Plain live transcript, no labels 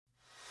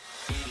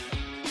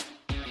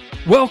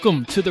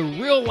Welcome to the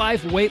Real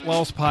Life Weight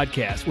Loss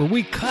Podcast, where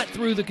we cut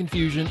through the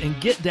confusion and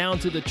get down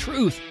to the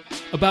truth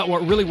about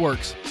what really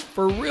works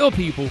for real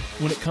people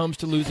when it comes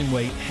to losing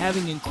weight,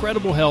 having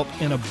incredible health,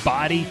 and a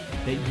body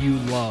that you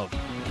love.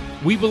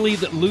 We believe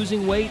that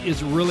losing weight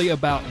is really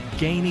about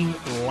gaining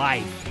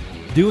life,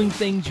 doing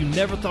things you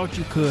never thought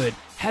you could,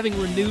 having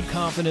renewed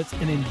confidence,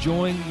 and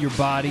enjoying your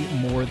body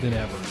more than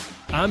ever.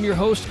 I'm your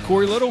host,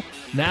 Corey Little.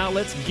 Now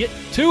let's get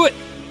to it.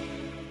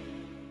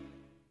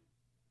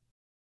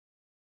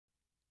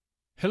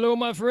 Hello,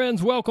 my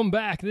friends. Welcome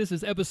back. This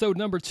is episode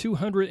number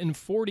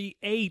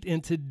 248,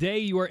 and today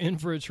you are in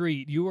for a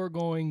treat. You are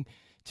going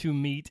to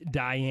meet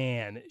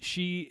Diane.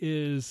 She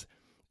is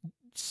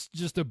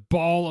just a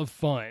ball of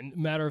fun.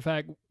 Matter of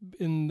fact,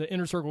 in the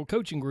Inner Circle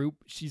coaching group,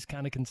 she's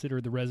kind of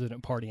considered the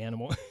resident party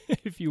animal,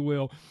 if you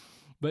will.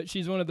 But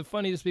she's one of the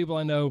funniest people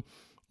I know.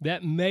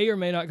 That may or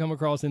may not come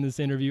across in this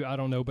interview. I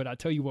don't know, but I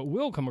tell you what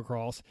will come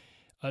across,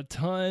 a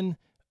ton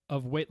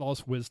of weight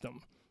loss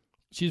wisdom.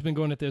 She's been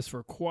going at this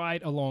for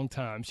quite a long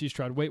time. She's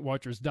tried Weight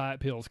Watchers, diet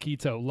pills,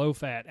 keto,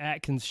 low-fat,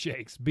 Atkins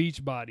shakes,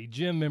 Beachbody,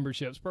 gym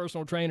memberships,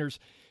 personal trainers.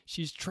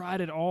 She's tried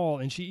it all,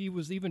 and she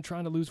was even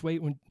trying to lose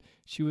weight when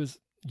she was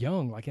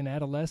young, like in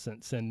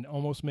adolescence, and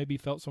almost maybe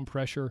felt some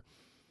pressure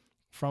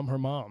from her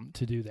mom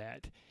to do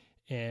that.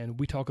 And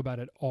we talk about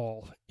it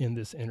all in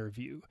this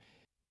interview.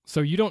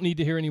 So you don't need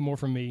to hear any more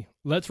from me.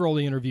 Let's roll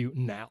the interview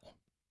now.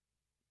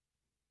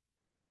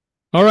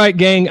 All right,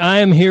 gang, I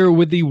am here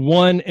with the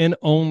one and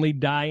only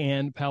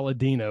Diane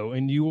Palladino,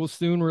 and you will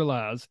soon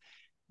realize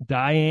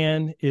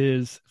Diane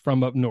is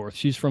from up north.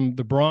 She's from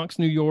the Bronx,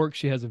 New York.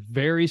 She has a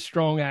very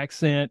strong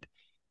accent,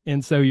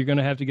 and so you're going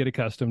to have to get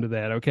accustomed to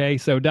that, okay?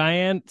 So,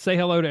 Diane, say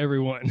hello to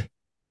everyone.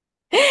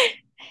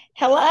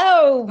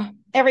 Hello,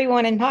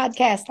 everyone in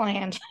podcast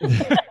land.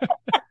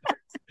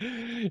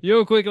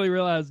 You'll quickly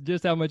realize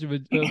just how much of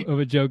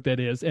a joke that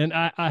is, and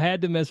I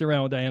had to mess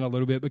around with Diane a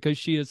little bit because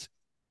she is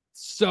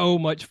so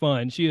much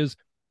fun. She is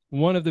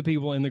one of the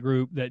people in the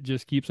group that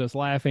just keeps us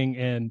laughing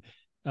and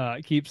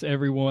keeps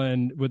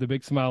everyone with a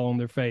big smile on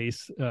their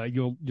face.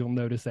 You'll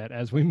notice that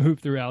as we move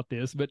throughout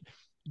this. But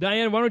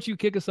Diane, why don't you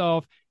kick us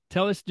off?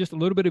 Tell us just a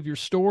little bit of your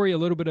story, a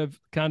little bit of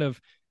kind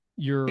of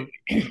your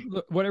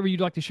whatever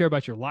you'd like to share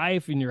about your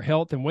life and your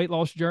health and weight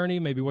loss journey,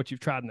 maybe what you've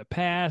tried in the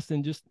past,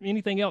 and just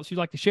anything else you'd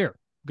like to share.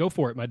 Go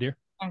for it, my dear.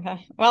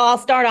 Okay. Well, I'll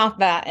start off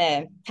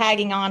by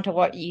tagging on to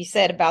what you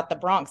said about the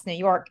Bronx, New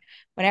York.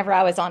 Whenever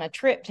I was on a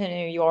trip to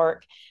New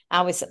York,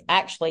 I was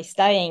actually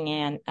staying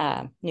in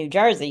New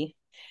Jersey,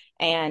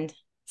 and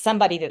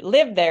somebody that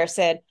lived there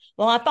said,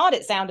 well, I thought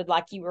it sounded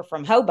like you were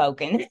from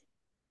Hoboken.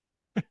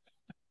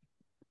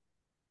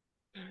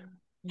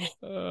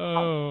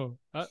 Oh,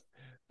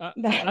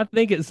 I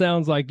think it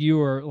sounds like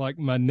you are like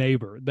my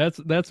neighbor.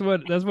 That's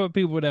what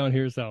people down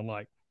here sound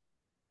like.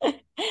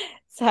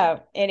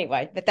 So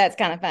anyway, but that's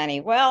kind of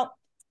funny. Well,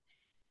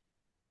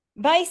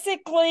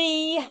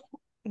 basically,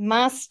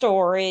 my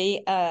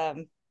story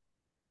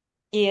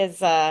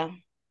is not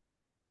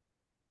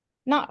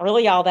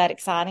really all that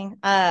exciting.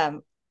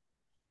 I've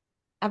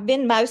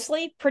been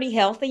mostly pretty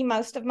healthy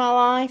most of my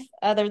life,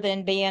 other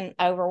than being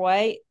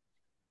overweight.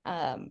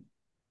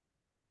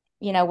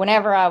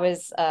 Whenever I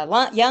was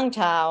a young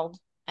child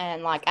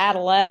and like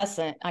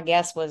adolescent, I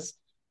guess was,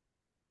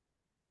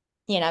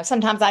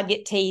 sometimes I'd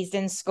get teased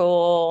in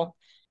school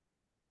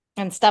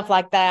and stuff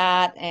like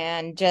that.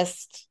 And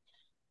just,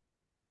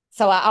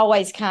 so I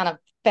always kind of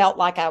felt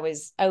like I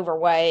was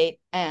overweight.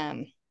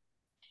 And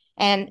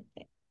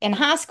in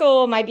high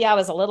school, maybe I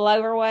was a little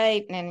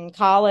overweight, and in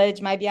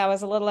college, maybe I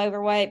was a little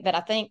overweight. But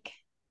I think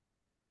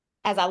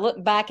as I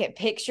look back at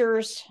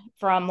pictures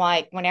from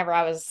like whenever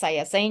I was, say,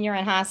 a senior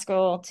in high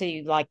school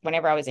to like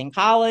whenever I was in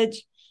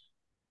college,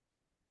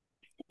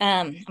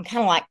 I'm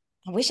kind of like,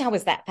 I wish I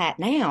was that fat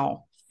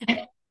now.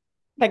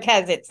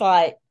 Because it's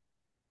like,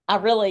 I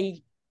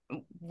really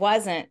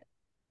wasn't,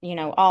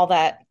 all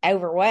that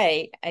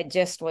overweight. It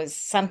just was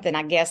something,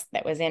 I guess,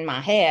 that was in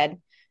my head.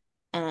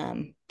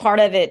 Part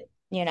of it,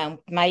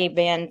 may have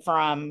been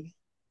from,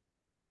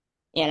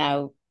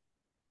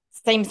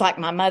 seems like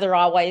my mother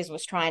always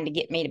was trying to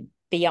get me to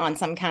be on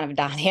some kind of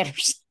diet or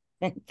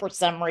something for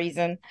some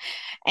reason.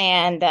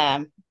 And,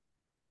 of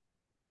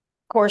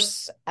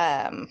course,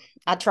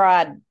 I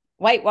tried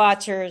Weight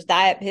Watchers,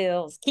 diet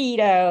pills,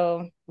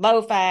 keto,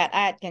 low-fat,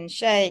 Atkins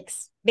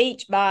shakes,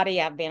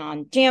 Beachbody. I've been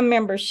on gym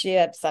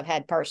memberships. I've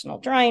had personal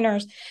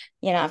trainers.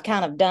 I've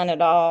kind of done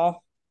it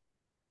all.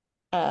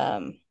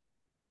 And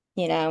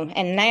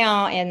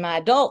now in my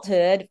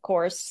adulthood, of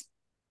course,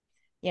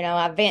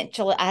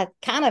 I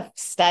kind of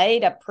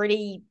stayed a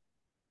pretty,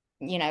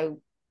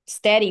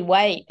 steady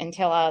weight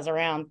until I was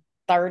around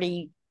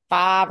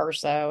 35 or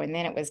so. And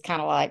then it was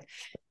kind of like,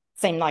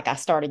 seemed like I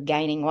started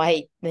gaining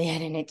weight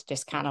then, and it's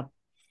just kind of,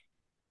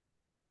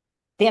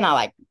 then I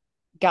like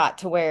got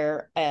to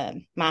where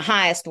my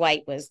highest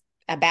weight was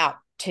about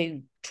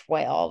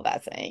 212, I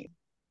think.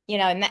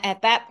 And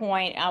at that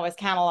point I was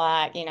kind of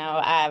like,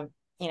 I've,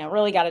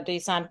 really got to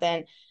do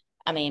something.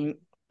 I mean,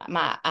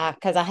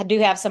 because I do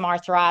have some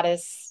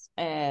arthritis,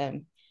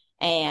 and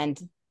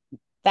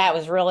that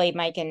was really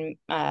making,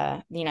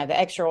 the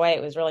extra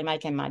weight was really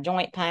making my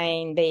joint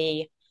pain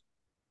be,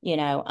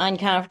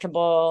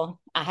 uncomfortable.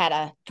 I had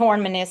a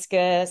torn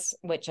meniscus,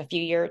 which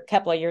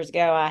couple of years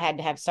ago, I had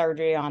to have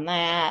surgery on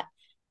that.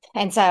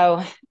 And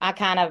so I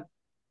kind of,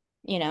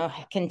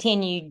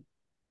 continued,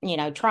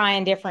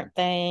 trying different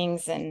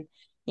things, and,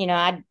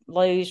 I'd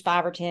lose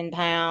 5 or 10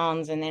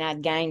 pounds, and then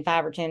I'd gain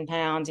 5 or 10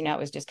 pounds. It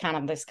was just kind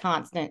of this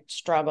constant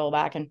struggle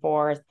back and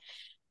forth.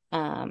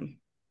 And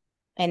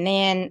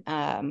then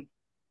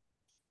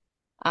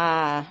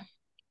I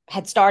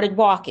had started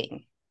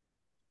walking.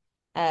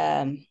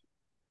 And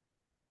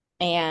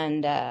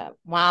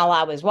while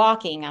I was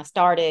walking, I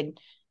started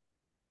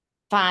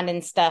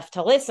finding stuff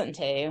to listen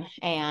to,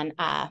 and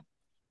I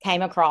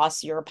came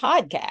across your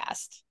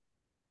podcast.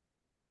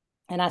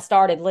 And I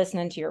started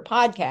listening to your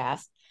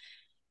podcast,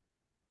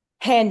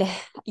 and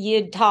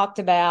you'd talked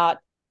about,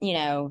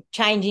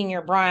 changing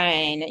your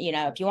brain.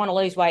 If you want to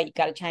lose weight, you've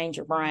got to change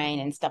your brain,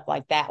 and stuff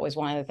like that was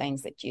one of the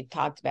things that you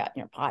talked about in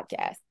your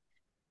podcast.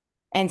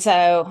 And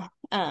so,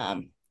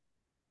 the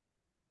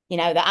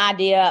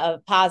idea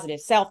of positive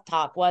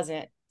self-talk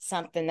wasn't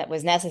something that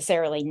was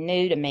necessarily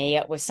new to me.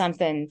 It was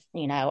something,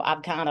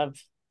 I've kind of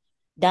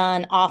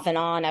done off and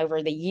on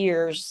over the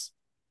years,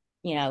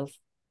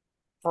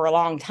 for a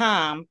long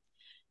time.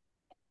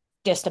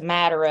 Just a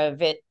matter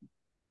of it,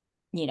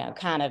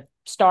 kind of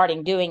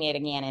starting doing it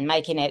again and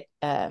making it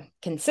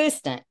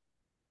consistent.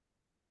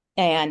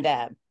 And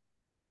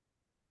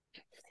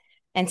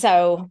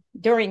so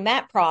during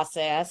that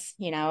process,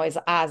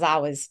 as I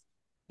was,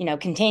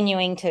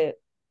 continuing to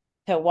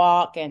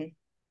walk and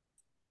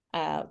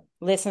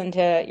listen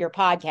to your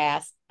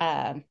podcast,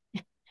 I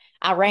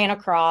ran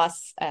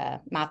across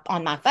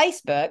on my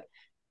Facebook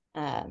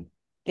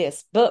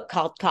this book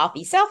called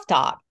Coffee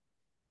Self-Talk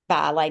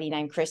by a lady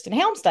named Kristen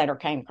Helmstetter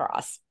came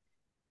across.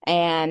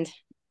 And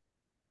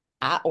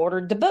I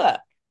ordered the book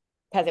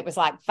because it was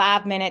like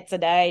 5 minutes a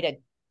day to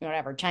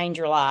whatever, change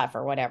your life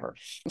or whatever.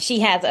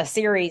 She has a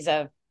series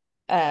of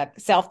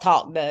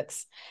self-talk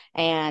books,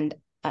 and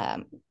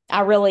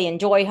I really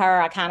enjoy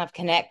her. I kind of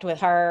connect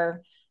with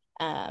her.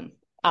 I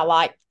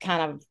like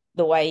kind of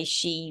the way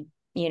she,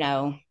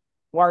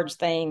 words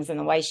things and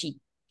the way she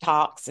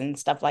talks and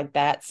stuff like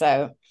that.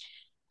 So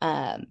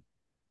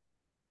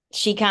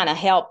she kind of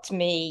helped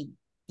me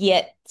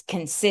get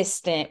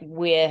consistent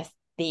with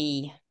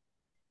the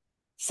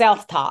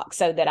self-talk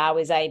so that I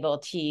was able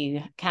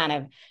to kind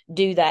of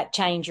do that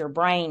change your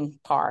brain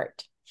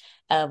part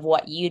of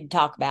what you'd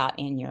talk about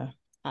in your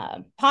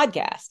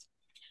podcast.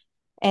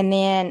 And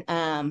then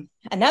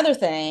another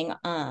thing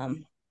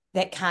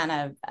that kind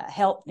of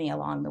helped me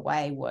along the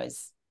way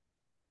was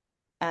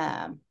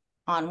on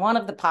one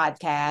of the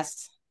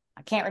podcasts.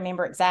 I can't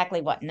remember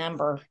exactly what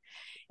number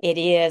it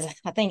is.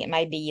 I think it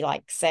may be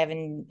like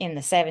in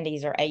the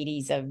 70s or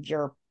 80s of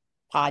your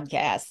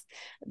podcast.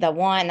 The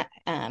one,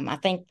 I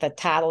think the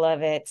title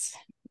of it's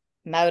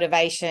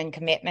Motivation,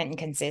 Commitment, and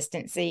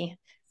Consistency.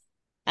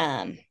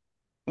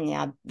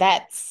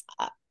 That's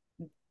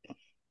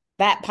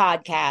that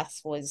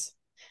podcast was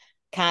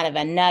kind of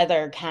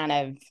another kind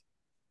of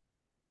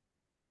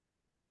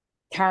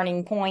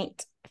turning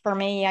point for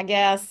me, I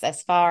guess,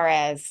 as far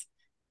as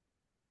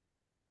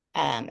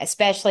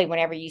especially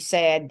whenever you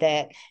said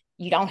that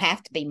you don't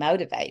have to be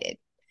motivated.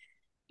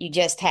 You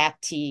just have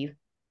to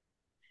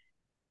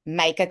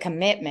make a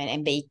commitment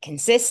and be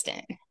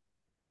consistent.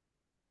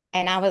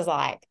 And I was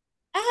like,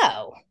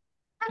 oh,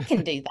 I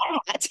can do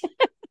that.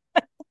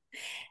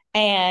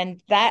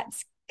 And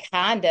that's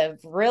kind of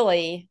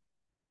really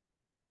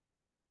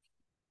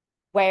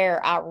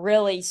where I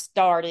really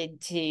started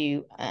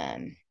to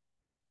kind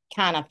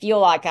of feel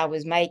like I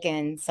was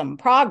making some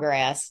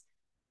progress,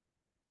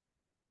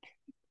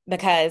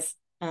 because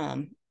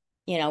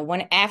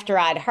after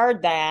I'd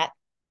heard that,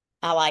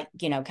 I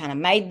kind of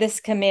made this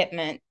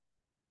commitment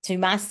to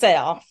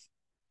myself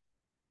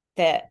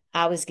that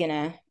I was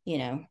gonna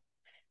do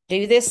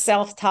this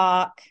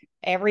self-talk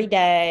every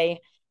day,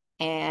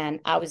 and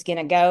I was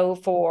gonna go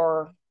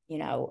for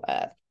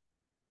a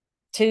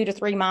 2 to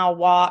 3 mile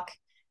walk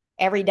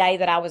every day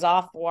that I was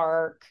off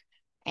work.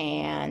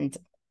 And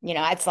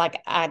it's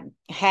like I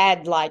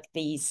had like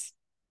these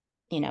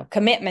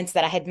commitments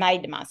that I had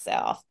made to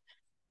myself.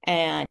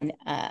 And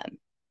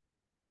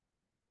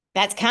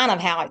that's kind of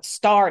how it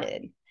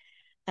started.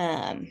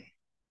 And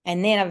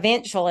then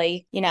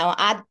eventually,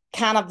 I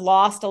kind of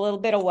lost a little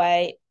bit of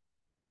weight,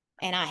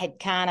 and I had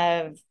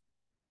kind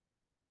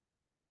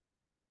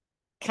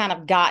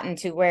of gotten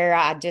to where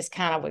I just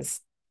kind of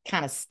was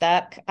kind of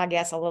stuck, I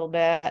guess, a little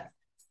bit.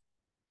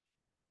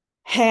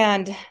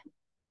 And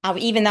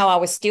even though I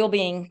was still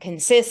being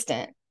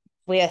consistent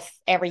with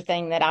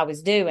everything that I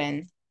was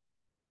doing,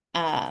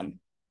 I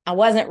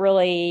wasn't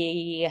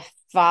really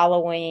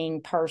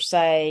following per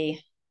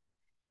se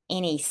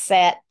any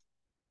set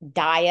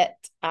diet.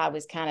 I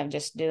was kind of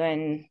just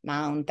doing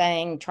my own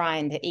thing,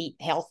 trying to eat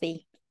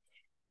healthy.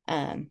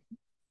 And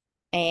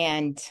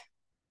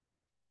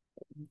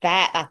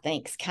that, I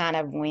think, is kind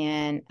of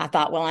when I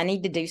thought, well, I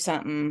need to do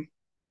something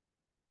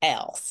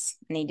else.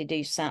 I need to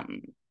do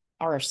something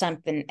or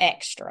something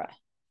extra.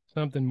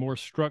 Something more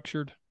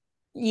structured.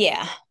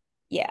 Yeah.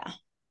 Yeah.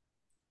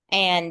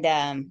 And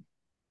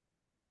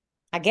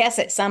I guess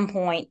at some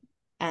point,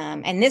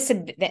 and this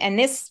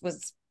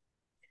was,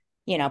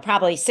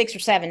 probably 6 or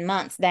 7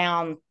 months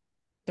down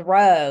the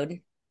road,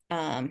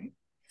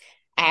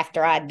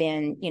 after I'd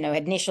been,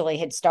 initially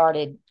had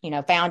started,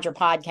 found your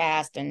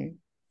podcast and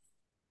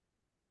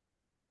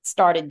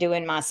started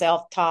doing my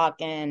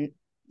self-talk and,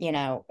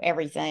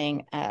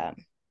 everything.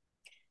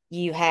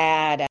 You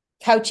had a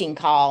coaching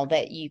call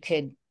that you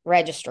could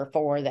register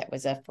for that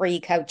was a free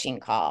coaching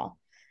call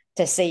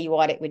to see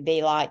what it would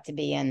be like to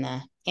be in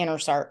the inner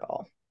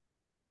circle.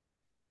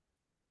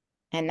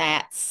 And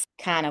that's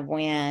kind of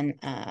when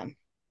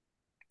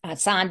I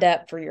signed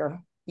up for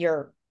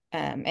your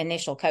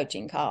initial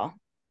coaching call.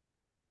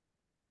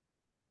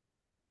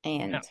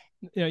 And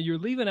yeah, you're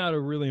leaving out a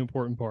really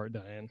important part,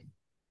 Diane.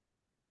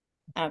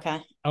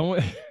 Okay. I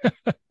want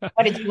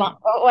What did you want?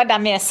 What did I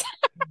miss?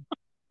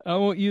 I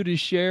want you to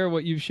share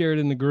what you've shared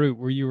in the group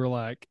where you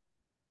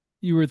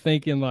were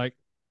thinking like,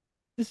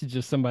 this is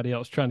just somebody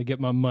else trying to get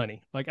my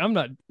money. Like I'm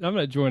not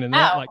joining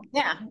that. Oh, Like,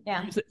 yeah,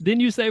 yeah.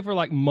 Didn't you say for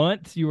like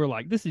months you were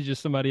like, this is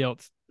just somebody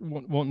else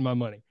wanting my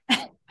money?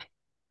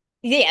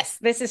 Yes,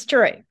 this is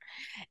true.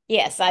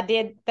 Yes, I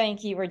did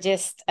think you were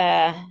just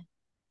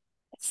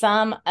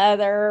some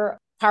other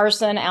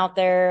person out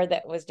there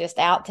that was just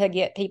out to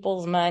get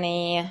people's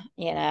money,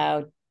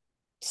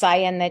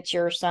 saying that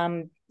you're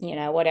some,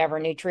 whatever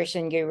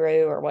nutrition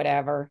guru or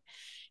whatever.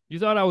 You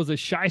thought I was a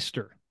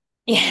shyster.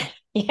 Yeah.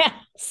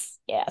 Yes,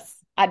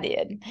 I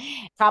did.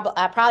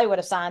 I probably would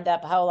have signed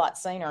up a whole lot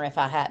sooner if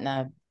I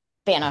hadn't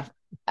been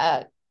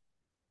a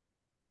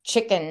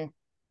chicken.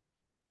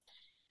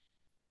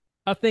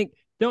 I think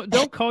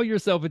don't call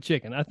yourself a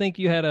chicken. I think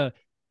you had a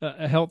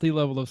healthy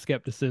level of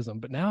skepticism,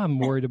 but now I'm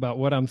worried about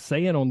what I'm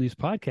saying on these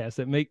podcasts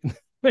that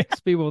makes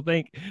people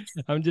think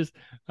I'm just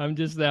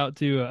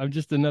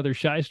another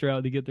shyster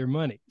out to get their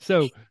money.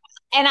 So,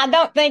 and I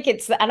don't think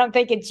it's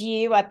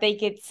you. I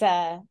think it's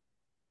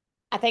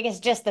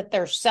just that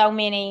there's so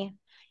many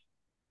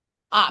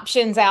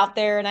options out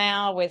there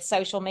now with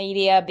social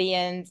media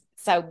being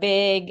so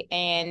big,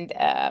 and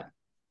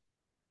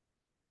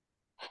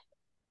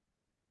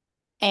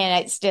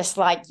it's just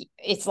like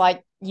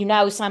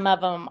some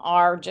of them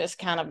are just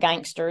kind of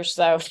gangsters.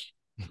 So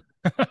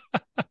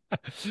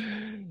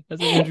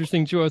that's an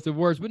interesting choice of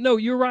words, but no,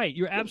 you're right.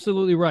 You're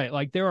absolutely right.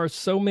 Like there are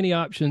so many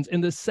options,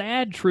 and the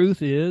sad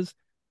truth is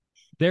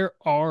there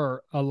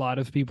are a lot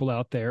of people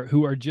out there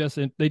who are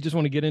they just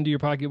want to get into your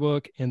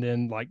pocketbook and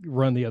then like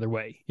run the other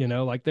way.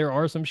 Like there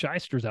are some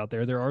shysters out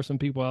there. There are some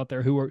people out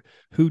there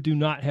who do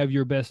not have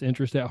your best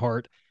interest at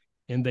heart,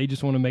 and they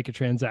just want to make a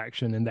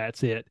transaction and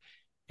that's it.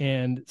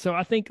 And so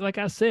I think, like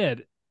I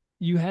said,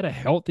 you had a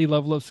healthy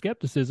level of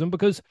skepticism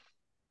because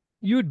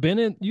you'd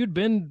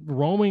been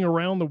roaming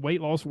around the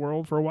weight loss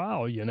world for a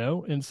while,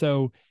 and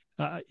so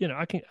I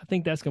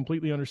think that's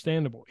completely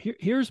understandable.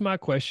 Here's my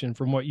question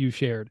from what you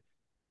shared.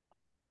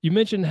 You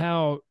mentioned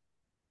how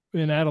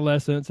in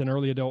adolescence and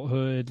early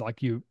adulthood,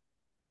 like you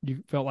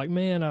felt like,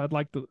 man, I'm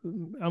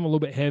a little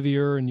bit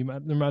heavier, and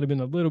there might have been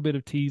a little bit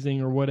of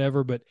teasing or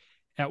whatever. But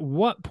at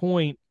what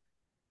point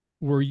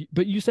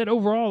but you said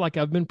overall, like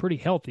I've been pretty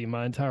healthy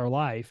my entire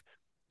life.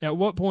 At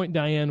what point,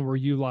 Diane, were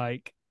you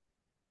like,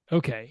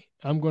 okay,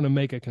 I'm going to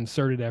make a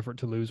concerted effort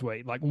to lose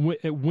weight? Like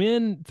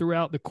when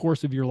throughout the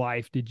course of your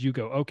life did you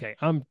go, okay,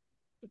 I'm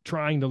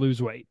trying to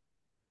lose weight?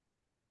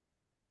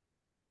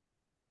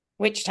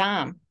 Which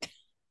time?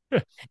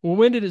 Well,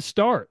 when did it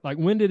start? Like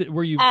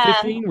were you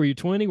 15? Were you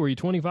 20? Were you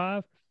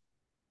 25?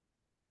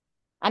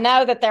 I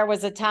know that there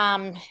was a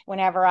time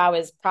whenever I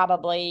was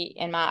probably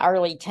in my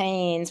early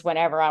teens,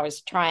 whenever I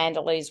was trying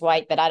to lose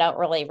weight, but I don't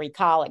really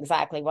recall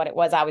exactly what it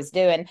was I was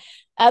doing,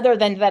 other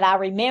than that I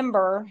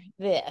remember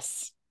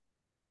this.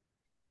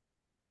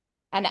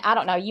 And I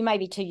don't know, you may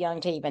be too young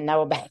to even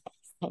know about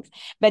these things,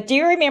 but do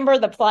you remember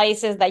the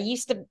places they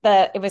used to,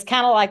 it was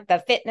kind of like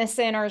the fitness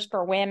centers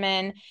for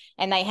women,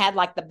 and they had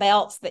like the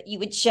belts that you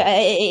would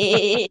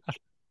shake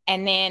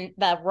and then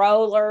the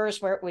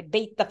rollers where it would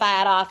beat the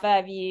fat off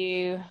of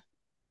you.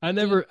 I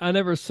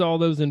never saw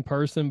those in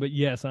person, but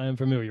yes, I am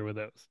familiar with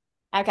those.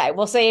 Okay.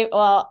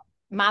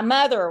 My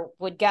mother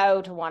would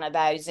go to one of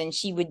those and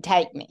she would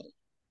take me.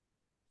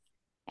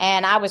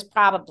 And I was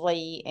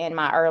probably in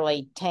my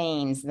early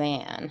teens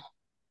then.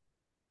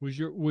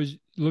 Was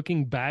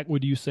looking back,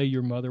 would you say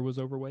your mother was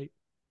overweight?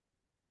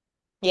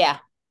 Yeah.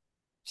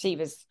 She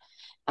had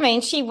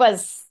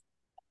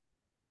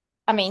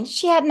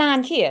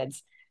 9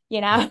 kids.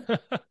 Yeah,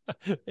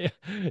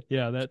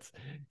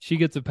 she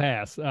gets a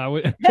pass.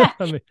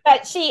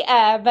 But she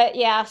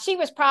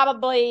was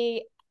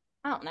probably,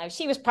 I don't know,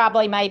 she was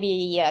probably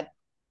maybe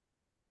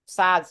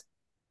size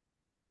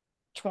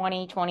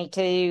 20,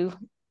 22.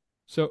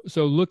 So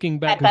looking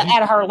back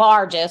at her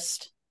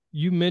largest.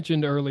 You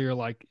mentioned earlier,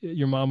 like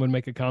your mom would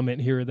make a comment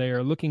here or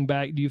there. Looking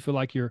back, do you feel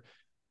like your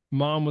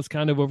mom was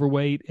kind of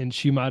overweight and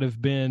she might have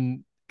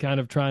been kind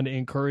of trying to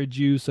encourage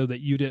you so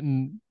that you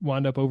didn't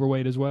wind up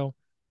overweight as well?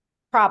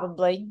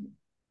 Probably.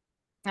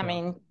 I Yeah.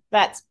 mean,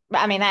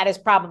 that is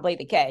probably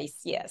the case.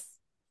 Yes.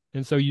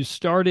 And so you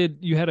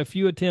had a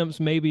few attempts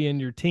maybe in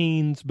your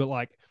teens, but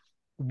like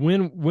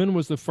when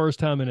was the first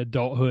time in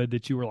adulthood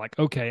that you were like,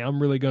 okay,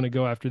 I'm really going to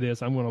go after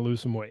this. I'm going to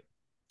lose some weight.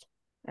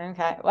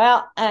 Okay.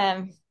 Well,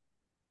 I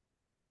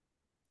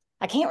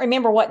can't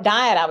remember what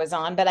diet I was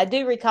on, but I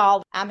do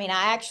recall. I mean,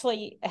 I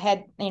actually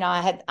had,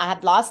 I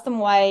had lost some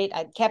weight.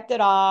 I'd kept it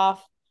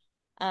off.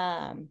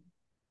 Um,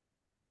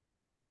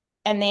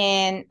 and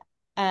then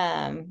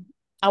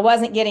I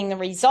wasn't getting the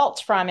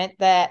results from it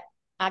that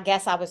I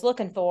guess I was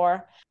looking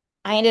for.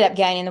 I ended up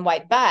gaining the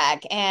weight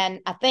back. And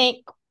I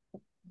think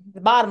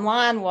the bottom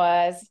line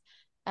was,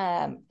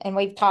 and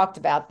we've talked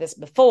about this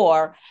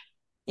before,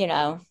 you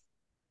know,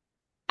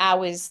 I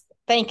was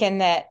thinking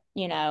that,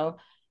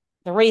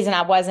 the reason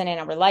I wasn't in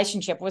a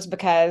relationship was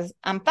because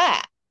I'm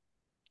fat.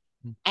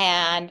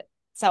 And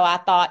so I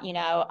thought,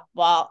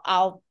 well,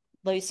 I'll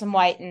lose some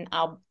weight and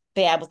I'll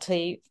be able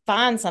to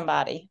find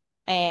somebody.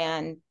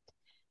 And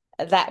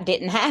that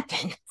didn't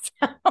happen.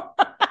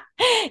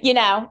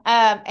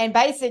 And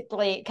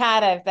basically it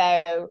kind of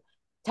though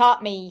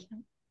taught me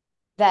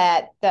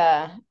that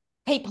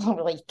people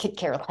really could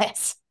care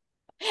less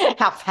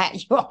how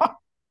fat you are.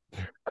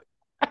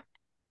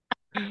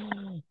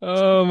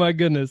 Oh my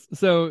goodness.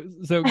 So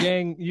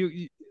gang,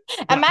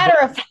 A matter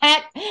of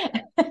fact,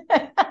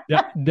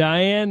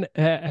 Diane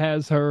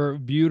has her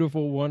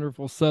beautiful,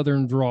 wonderful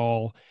Southern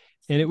drawl,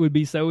 and it would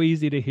be so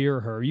easy to hear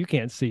her. You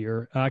can't see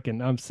her.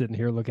 I'm sitting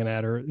here looking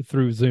at her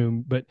through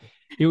Zoom, but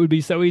it would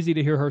be so easy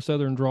to hear her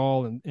Southern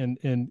drawl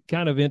and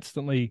kind of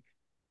instantly,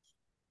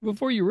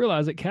 before you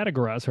realize it,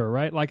 categorize her,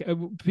 right? Like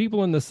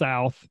people in the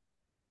South,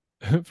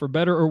 for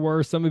better or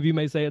worse, some of you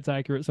may say it's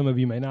accurate, some of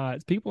you may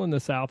not. People in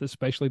the South,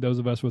 especially those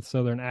of us with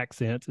Southern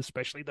accents,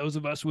 especially those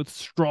of us with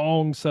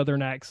strong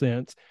Southern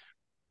accents,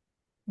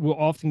 will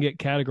often get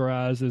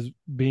categorized as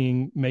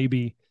being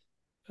maybe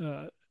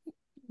uh,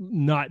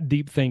 not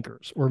deep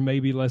thinkers or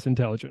maybe less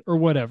intelligent or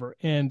whatever.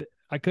 And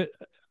I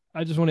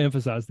just want to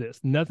emphasize this.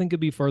 Nothing could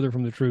be further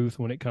from the truth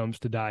when it comes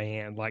to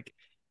Diane. Like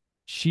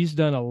she's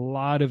done a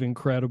lot of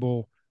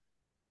incredible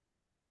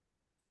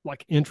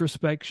like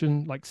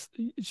introspection, like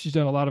she's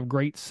done a lot of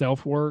great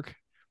self work,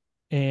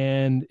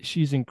 and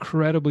she's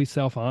incredibly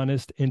self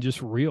honest and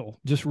just real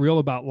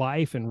about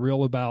life and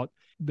real about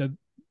the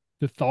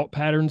thought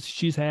patterns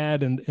she's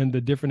had and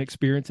the different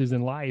experiences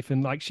in life.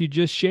 And like she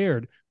just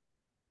shared,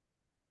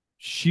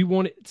 she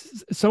wanted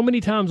so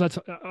many times I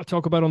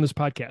talk about on this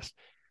podcast.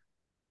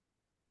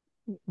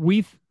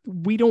 We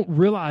don't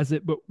realize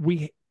it, but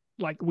we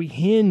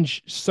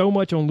hinge so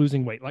much on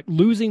losing weight, like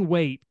losing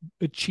weight,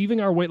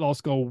 achieving our weight loss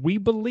goal. We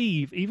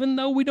believe, even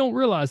though we don't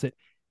realize it,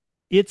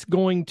 it's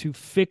going to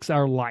fix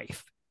our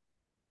life.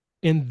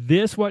 And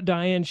this, what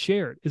Diane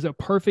shared, is a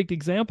perfect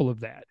example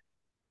of that.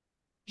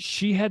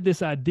 She had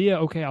this idea,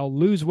 okay, I'll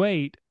lose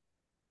weight.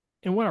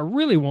 And what I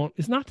really want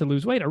is not to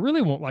lose weight. I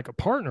really want like a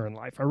partner in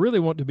life. I really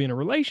want to be in a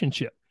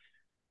relationship.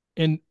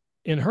 And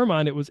in her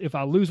mind, it was if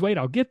I lose weight,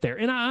 I'll get there.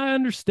 And I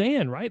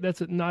understand, right?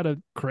 That's not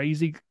a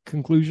crazy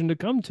conclusion to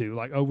come to.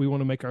 Like, oh, we want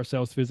to make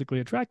ourselves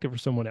physically attractive for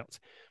someone else.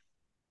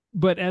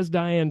 But as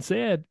Diane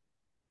said,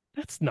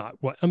 that's not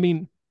what I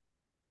mean.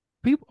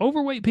 People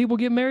overweight people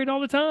get married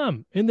all the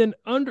time. And then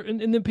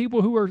and then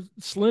people who are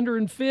slender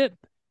and fit,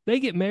 they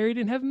get married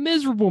and have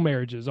miserable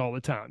marriages all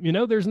the time.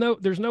 There's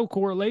no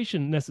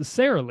correlation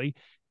necessarily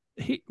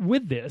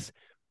with this,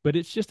 but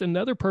it's just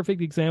another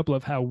perfect example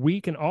of how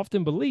we can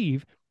often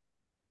believe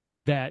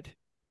that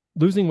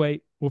losing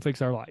weight will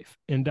fix our life.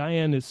 And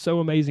Diane is so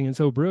amazing and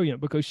so brilliant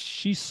because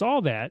she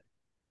saw that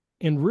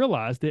and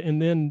realized it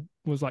and then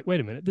was like, wait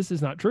a minute, this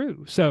is not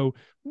true. So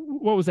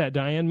what was that,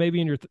 Diane?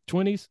 Maybe in your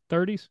 20s,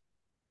 30s?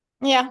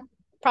 yeah,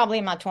 probably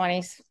in my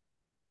 20s.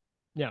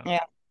 Yeah.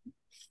 Yeah.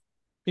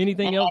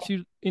 Anything else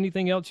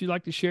you'd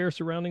like to share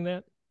surrounding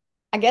that?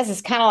 I guess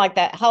it's kind of like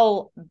that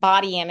whole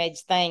body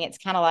image thing. It's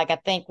kind of like I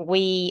think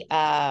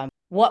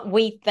what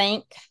we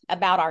think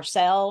about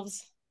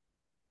ourselves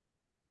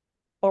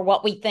or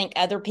what we think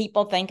other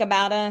people think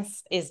about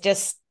us is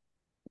just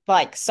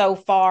like so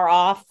far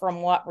off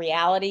from what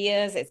reality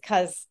is. It's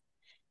because,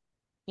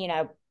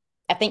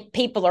 I think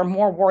people are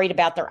more worried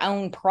about their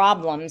own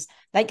problems.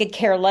 They could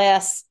care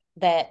less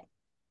that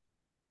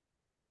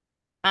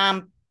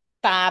I'm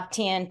 5,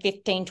 10,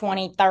 15,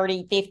 20,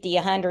 30, 50,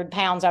 100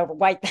 pounds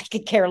overweight. They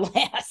could care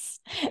less.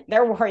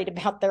 They're worried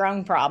about their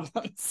own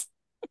problems.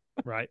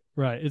 Right.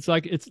 It's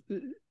like it's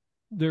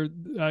there.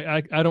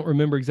 I don't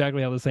remember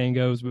exactly how the saying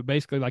goes, but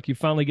basically, like you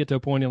finally get to a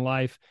point in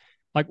life,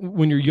 like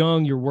when you're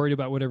young, you're worried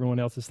about what everyone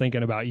else is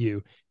thinking about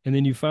you, and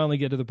then you finally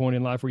get to the point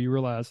in life where you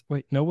realize,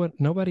 wait,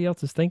 nobody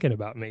else is thinking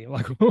about me.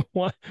 Like,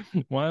 why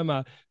am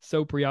I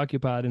so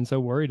preoccupied and so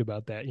worried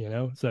about that?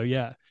 So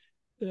yeah,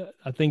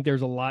 I think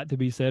there's a lot to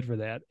be said for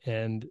that,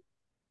 and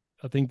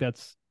I think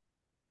that's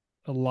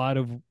a lot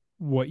of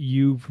what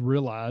you've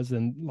realized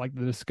and like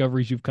the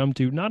discoveries you've come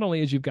to, not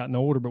only as you've gotten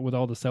older, but with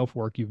all the self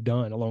work you've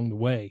done along the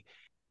way.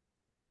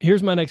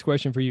 Here's my next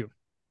question for you.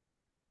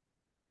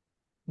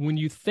 When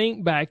you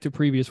think back to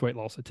previous weight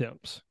loss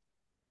attempts,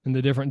 and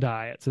the different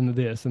diets and the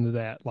this and the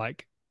that.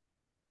 Like,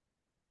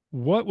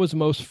 what was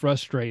most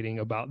frustrating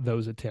about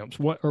those attempts?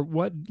 What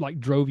like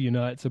drove you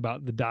nuts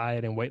about the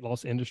diet and weight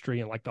loss industry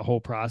and like the whole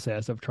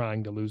process of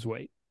trying to lose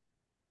weight?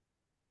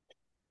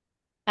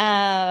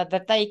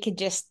 That they could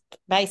just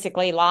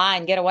basically lie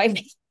and get away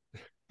with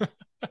it.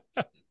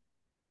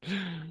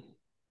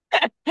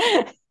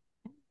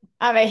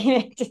 I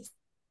mean, it just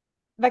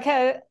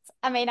because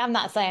I mean, I'm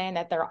not saying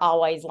that they're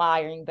always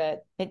lying,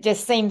 but it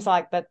just seems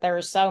like that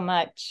there's so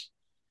much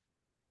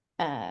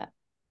uh,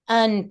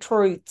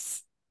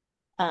 untruths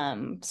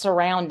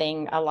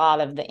surrounding a lot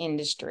of the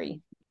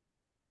industry.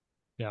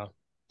 Yeah.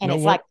 And No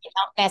it's one. like you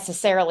don't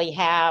necessarily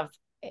have,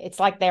 it's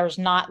like there's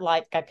not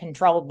like a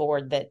control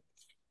board that,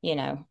 you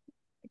know,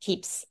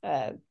 keeps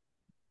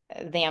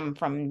them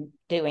from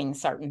doing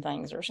certain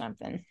things or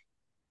something.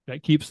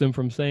 That keeps them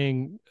from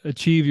saying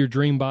achieve your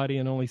dream body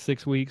in only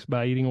 6 weeks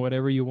by eating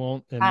whatever you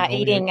want and only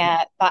Eating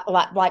by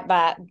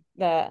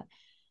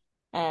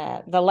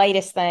the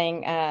latest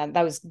thing,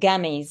 those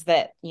gummies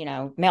that, you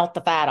know, melt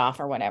the fat off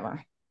or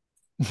whatever.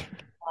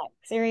 Like,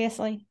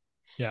 seriously?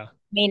 yeah.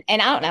 I mean,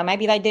 and I don't know,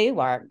 maybe they do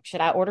work.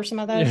 Should I order some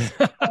of Yeah.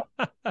 those?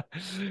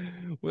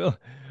 we'll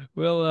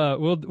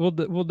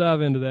we'll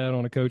dive into that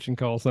on a coaching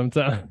call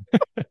sometime.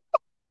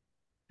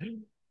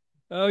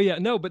 Oh yeah,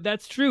 no, but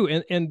that's true,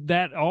 and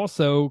that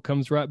also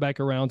comes right back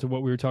around to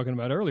what we were talking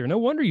about earlier. No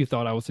wonder you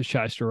thought I was a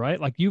shyster, right?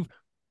 Like you've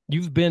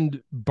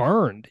been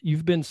burned,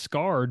 you've been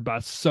scarred by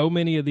so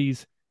many of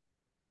these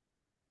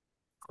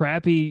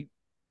crappy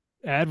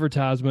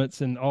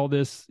advertisements and all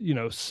this,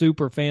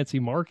 super fancy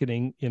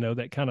marketing,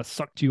 that kind of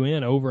sucked you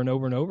in over and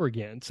over and over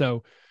again.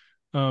 So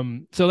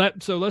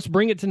let's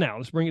bring it to now.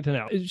 Let's bring it to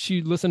now.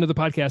 She listened to the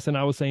podcast and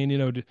I was saying,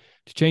 to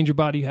change your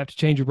body, you have to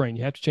change your brain.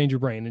 You have to change your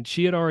brain. And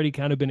she had already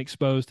kind of been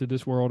exposed to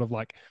this world of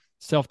like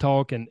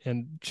self-talk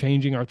and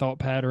changing our thought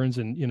patterns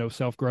and,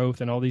 self-growth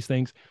and all these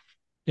things.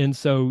 And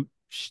so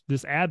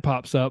this ad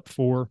pops up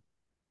for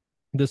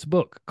this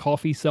book,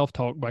 Coffee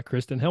Self-Talk by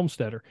Kristen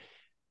Helmstetter.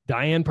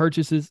 Diane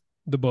purchases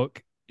the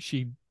book.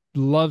 She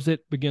loves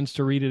it, begins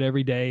to read it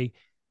every day,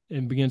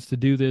 and begins to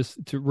do this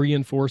to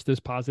reinforce this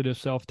positive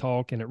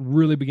self-talk, and it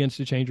really begins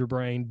to change her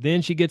brain.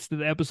 Then she gets to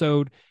the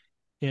episode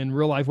in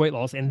Real Life Weight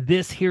Loss, and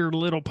this here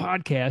little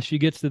podcast, she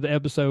gets to the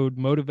episode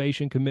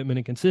Motivation, Commitment,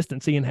 and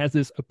Consistency, and has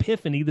this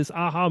epiphany, this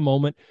aha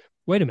moment.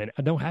 Wait a minute,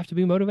 I don't have to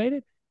be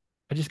motivated.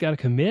 I just got to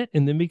commit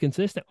and then be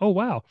consistent. Oh,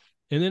 wow.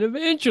 And then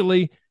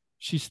eventually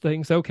she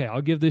thinks, okay,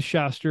 I'll give this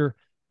shyster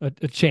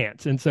a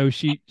chance. And so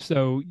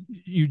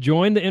you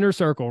join the inner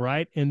circle,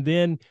 right? And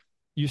then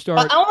you start.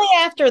 But only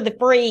after the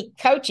free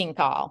coaching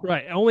call.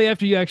 Right. Only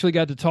after you actually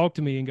got to talk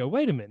to me and go,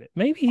 wait a minute,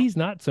 maybe he's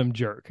not some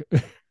jerk.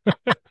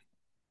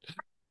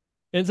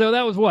 And so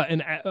that was what,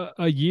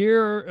 a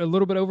year, a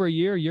little bit over a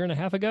year and a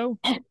half ago?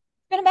 It's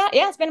been about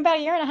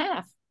a year and a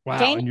half.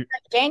 Wow.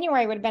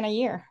 January would have been a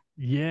year.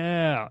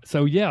 Yeah.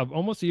 So yeah,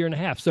 almost a year and a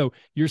half. So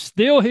you're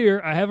still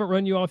here. I haven't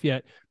run you off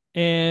yet.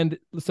 And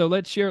so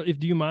let's share.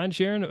 Do you mind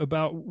sharing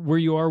about where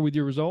you are with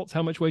your results?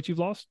 How much weight you've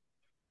lost?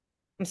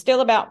 I'm still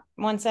about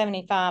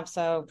 175,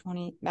 so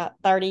about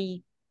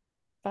 35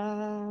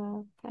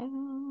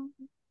 pounds.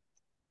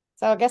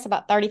 So I guess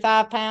about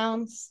 35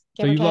 pounds.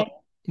 So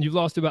you've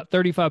lost about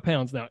 35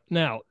 pounds now.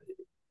 Now,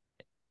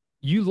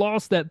 you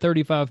lost that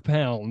 35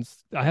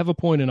 pounds. I have a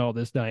point in all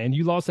this, Diane.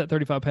 You lost that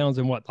 35 pounds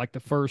in what, like the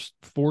first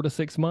 4 to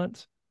 6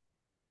 months?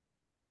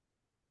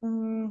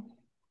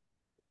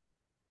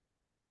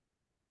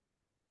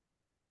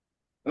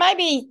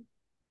 Maybe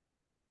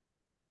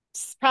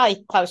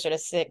probably closer to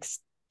 6,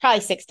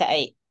 probably 6 to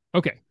 8.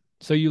 Okay.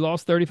 So you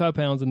lost 35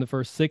 pounds in the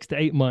first 6 to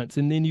 8 months,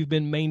 and then you've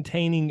been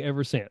maintaining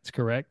ever since,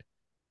 correct?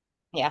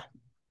 Yeah.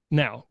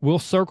 Now, we'll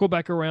circle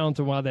back around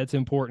to why that's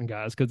important,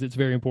 guys, because it's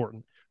very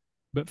important.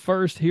 But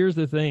first, here's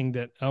the thing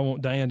that I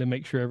want Diane to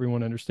make sure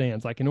everyone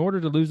understands. Like, in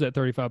order to lose that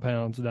 35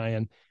 pounds,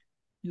 Diane,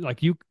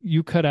 like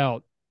you cut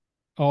out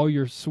all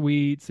your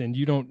sweets and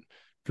you don't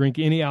drink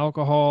any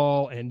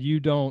alcohol and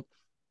you don't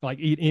like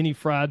eat any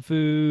fried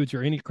foods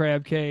or any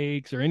crab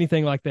cakes or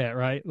anything like that,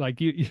 right? Like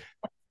you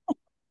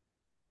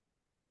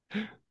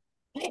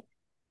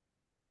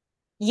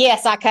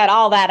Yes, I cut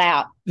all that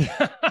out.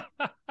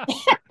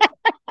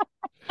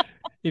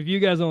 If you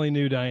guys only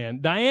knew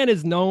Diane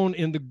is known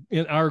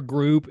in our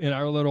group, in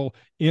our little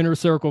inner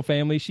circle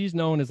family, she's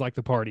known as like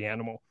the party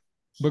animal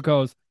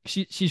because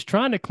she's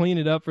trying to clean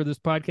it up for this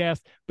podcast,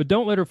 but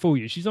don't let her fool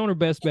you. She's on her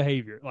best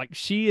behavior. Like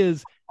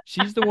she's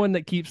the one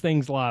that keeps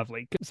things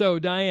lively. So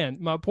Diane,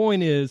 my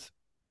point is,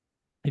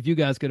 if you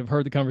guys could have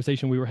heard the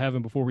conversation we were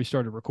having before we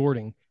started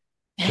recording,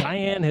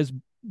 Diane has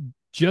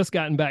just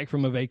gotten back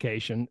from a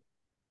vacation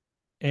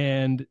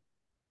and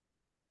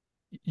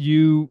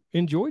you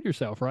enjoyed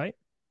yourself, right?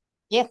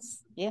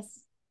 Yes.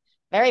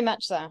 Very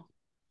much so.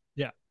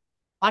 Yeah.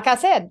 Like I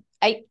said,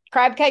 ate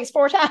crab cakes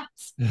 4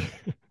 times.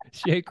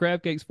 She ate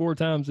crab cakes 4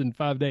 times in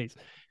 5 days.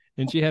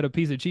 And she had a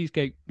piece of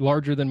cheesecake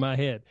larger than my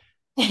head.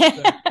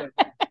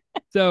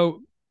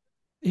 So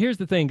here's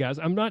the thing, guys.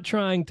 I'm not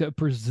trying to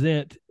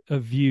present a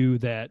view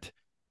that,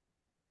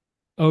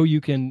 oh,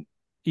 you can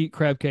eat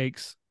crab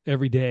cakes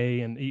every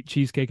day and eat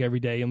cheesecake every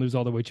day and lose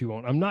all the weight you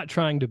want. I'm not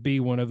trying to be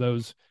one of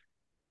those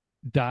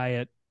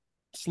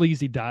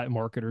sleazy diet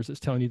marketers that's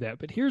telling you that.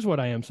 But here's what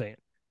I am saying.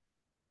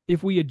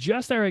 If we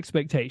adjust our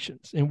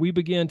expectations and we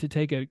begin to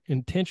take an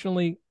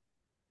intentionally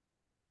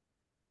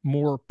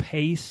more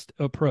paced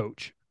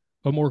approach,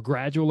 a more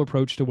gradual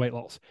approach to weight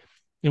loss,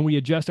 and we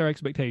adjust our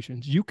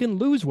expectations, you can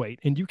lose weight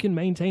and you can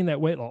maintain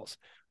that weight loss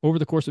over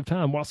the course of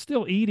time while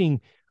still eating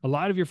a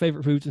lot of your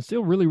favorite foods and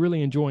still really,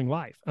 really enjoying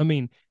life. I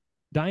mean,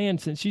 Diane,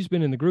 since she's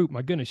been in the group,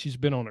 my goodness, she's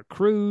been on a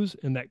cruise,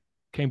 and that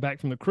came back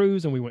from the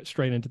cruise and we went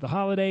straight into the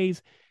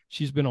holidays.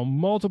 She's been on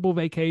multiple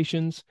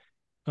vacations.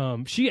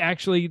 She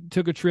actually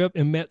took a trip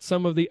and met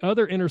some of the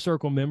other Inner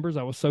Circle members.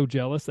 I was so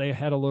jealous. They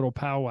had a little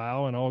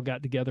powwow and all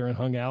got together and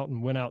hung out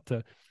and went out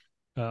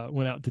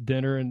to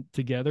dinner and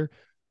together.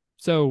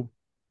 So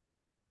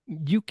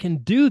you can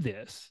do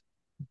this,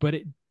 but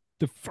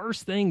the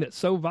first thing that's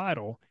so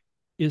vital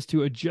is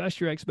to adjust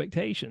your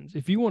expectations.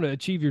 If you want to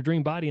achieve your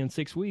dream body in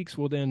 6 weeks,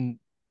 well, then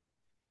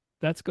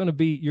you're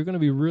going to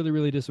be really,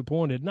 really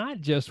disappointed,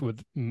 not just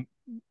with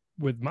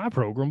my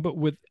program, but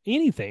with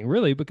anything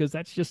really, because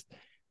that's just,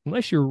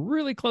 unless you're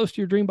really close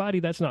to your dream body,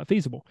 that's not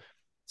feasible.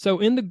 So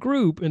in the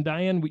group, and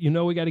Diane,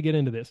 we got to get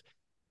into this.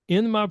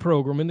 In my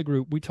program, in the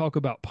group, we talk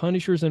about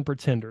punishers and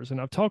pretenders. And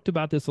I've talked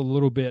about this a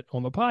little bit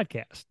on the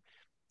podcast.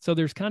 So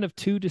there's kind of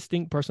two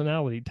distinct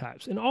personality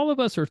types. And all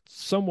of us are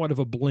somewhat of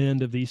a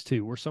blend of these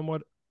two. We're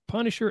somewhat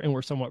punisher and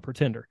we're somewhat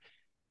pretender.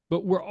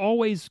 But we're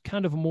always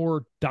kind of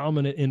more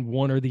dominant in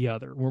one or the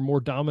other. We're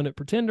more dominant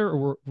pretender,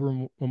 or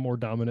we're more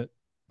dominant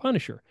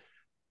punisher.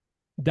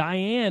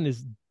 Diane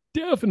is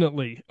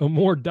definitely a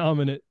more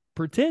dominant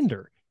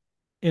pretender.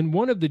 And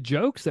one of the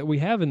jokes that we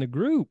have in the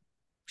group,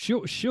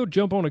 she'll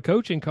jump on a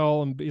coaching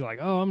call and be like,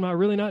 "Oh, I'm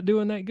really not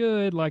doing that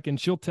good." Like, and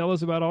she'll tell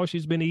us about all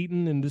she's been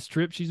eating and this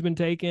trip she's been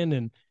taking,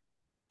 and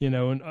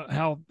and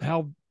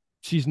how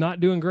she's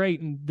not doing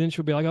great. And then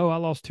she'll be like, "Oh, I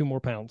lost 2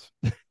 more pounds."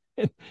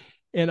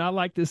 And I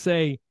like to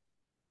say,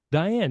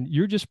 Diane,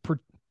 you're just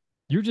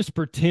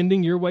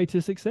pretending your way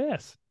to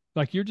success.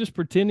 Like, you're just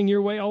pretending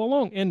your way all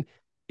along. And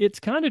it's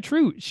kind of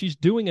true. She's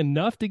doing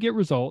enough to get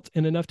results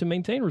and enough to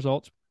maintain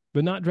results,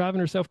 but not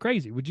driving herself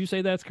crazy. Would you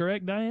say that's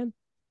correct, Diane?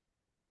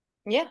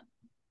 Yeah,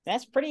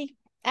 that's pretty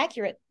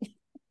accurate.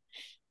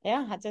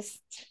 Yeah, it's,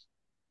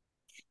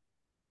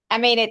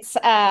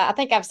 I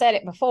think I've said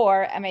it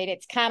before. I mean,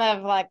 it's kind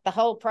of like the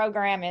whole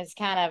program is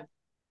kind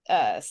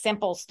of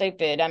simple,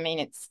 stupid. I mean,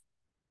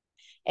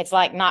 it's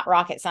like not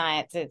rocket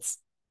science. It's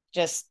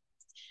just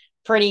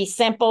pretty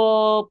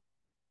simple,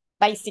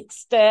 basic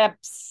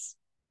steps.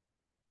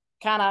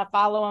 Kind of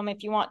follow them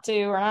if you want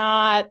to or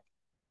not.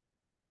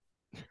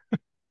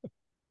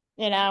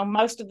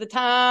 Most of the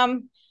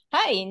time,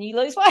 hey, and you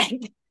lose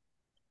weight.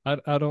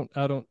 I don't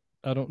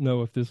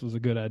know if this was a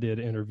good idea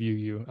to interview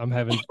you. I'm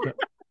having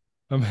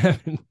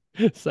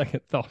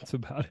second thoughts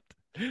about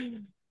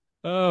it.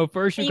 Oh,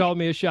 first you called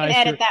me a shyster.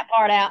 Edit that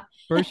part out.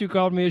 First you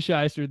called me a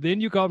shyster,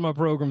 then you called my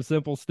program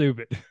simple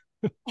stupid.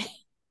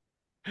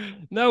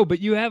 No, but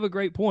you have a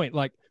great point.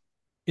 Like,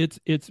 it's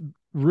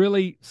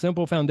really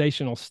simple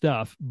foundational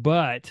stuff,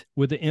 but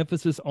with the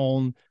emphasis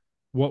on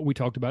what we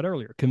talked about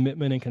earlier,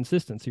 commitment and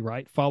consistency,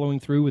 right? Following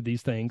through with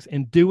these things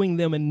and doing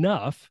them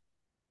enough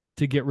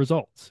to get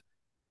results.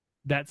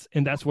 That's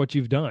what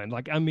you've done.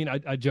 Like, I mean,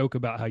 I joke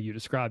about how you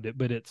described it,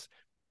 but it's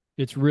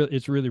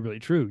really, really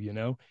true,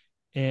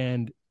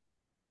 And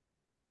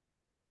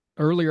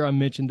earlier I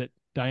mentioned that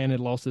Diane had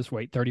lost this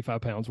weight, 35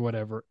 pounds,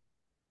 whatever.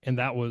 And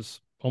that was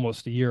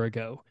almost a year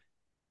ago.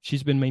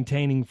 She's been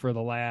maintaining for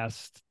the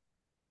last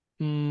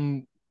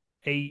 8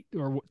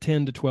 or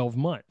 10 to 12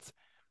 months.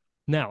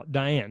 Now,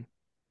 Diane,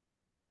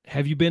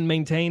 have you been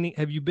maintaining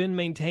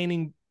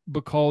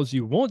because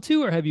you want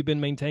to, or have you been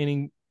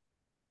maintaining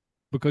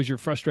because you're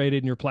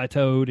frustrated and you're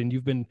plateaued and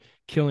you've been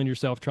killing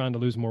yourself trying to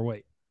lose more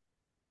weight?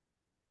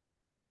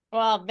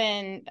 Well, I've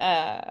been,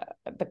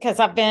 because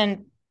I've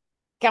been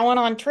going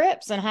on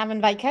trips and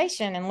having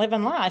vacation and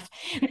living life.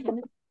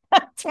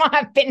 That's why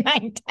I've been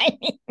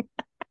maintaining.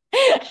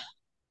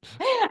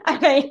 I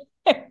mean,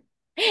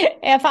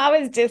 if I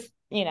was just,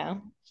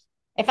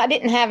 if I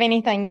didn't have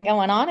anything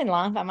going on in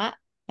life, I might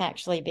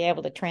actually be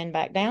able to trend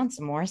back down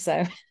some more.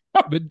 So,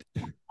 but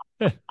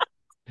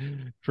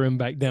trim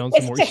back down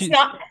some more.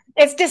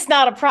 It's just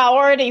not a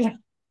priority.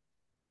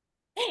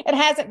 It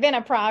hasn't been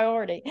a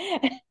priority.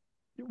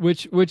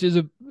 Which is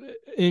a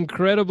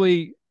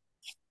incredibly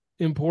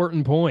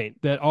important point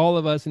that all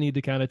of us need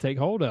to kind of take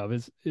hold of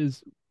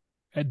is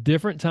at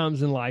different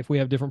times in life, we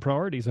have different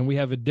priorities and we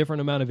have a different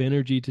amount of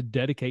energy to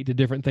dedicate to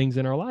different things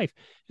in our life.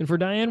 And for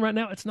Diane right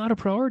now, it's not a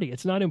priority.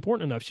 It's not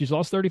important enough. She's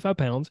lost 35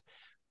 pounds.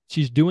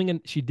 She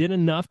did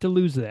enough to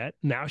lose that.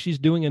 Now she's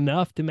doing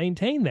enough to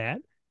maintain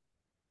that,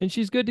 and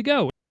she's good to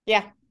go.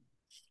 Yeah.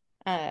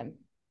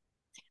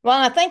 Well,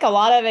 I think a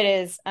lot of it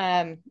is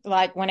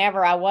like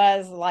whenever I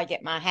was like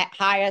at my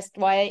highest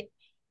weight,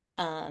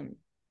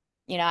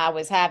 I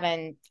was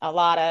having a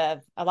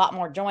lot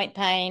more joint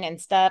pain and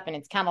stuff. And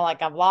it's kind of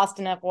like I've lost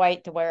enough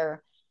weight to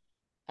where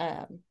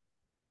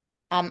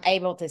I'm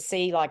able to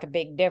see like a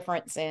big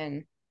difference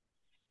in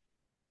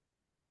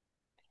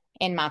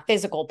my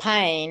physical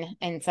pain.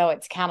 And so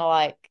it's kind of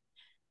like,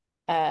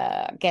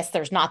 I guess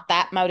there's not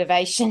that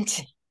motivation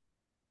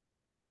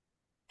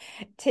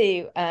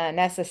to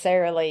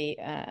necessarily,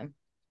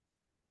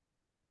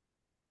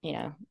 you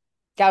know,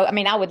 go. I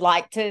mean, I would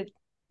like to,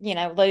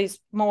 lose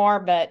more,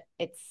 but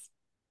it's.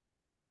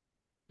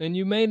 And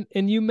you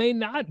may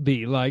not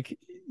be like,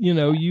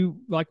 you,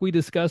 like we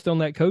discussed on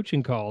that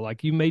coaching call,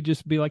 like you may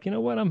just be like, you know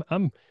what,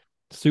 I'm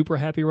super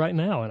happy right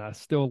now, and I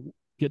still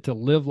get to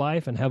live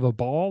life and have a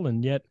ball,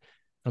 and yet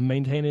I'm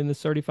maintaining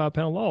this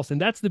 35-pound loss.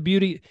 And that's the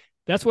beauty.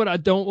 That's what I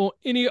don't want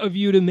any of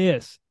you to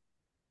miss.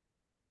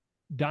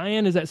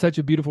 Diane is at such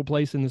a beautiful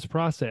place in this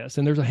process,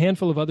 and there's a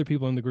handful of other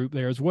people in the group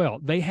there as well.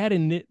 They had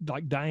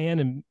like Diane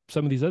and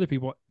some of these other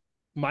people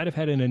might have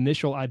had an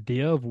initial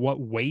idea of what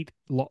weight,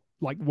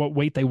 like what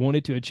weight they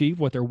wanted to achieve,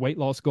 what their weight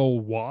loss goal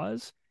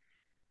was.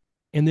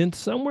 And then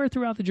somewhere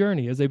throughout the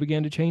journey, as they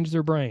began to change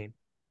their brain,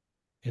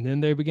 and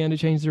then they began to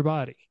change their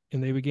body,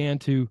 and they began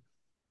to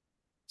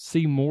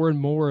see more and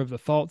more of the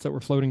thoughts that were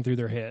floating through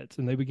their heads,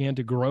 and they began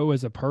to grow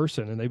as a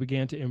person, and they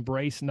began to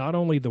embrace not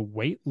only the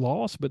weight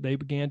loss, but they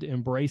began to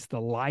embrace the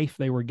life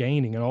they were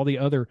gaining and all the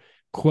other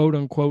quote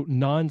unquote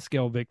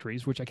non-scale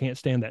victories, which I can't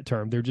stand that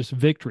term. They're just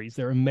victories.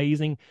 They're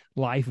amazing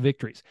life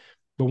victories.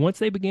 But once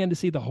they began to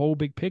see the whole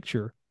big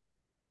picture,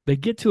 they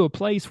get to a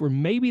place where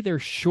maybe they're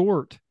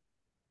short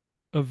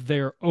of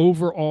their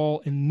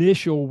overall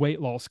initial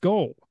weight loss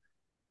goal,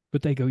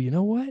 but they go, you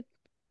know what?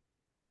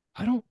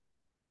 I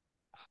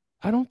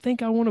don't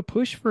think I want to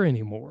push for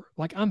anymore.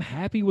 Like, I'm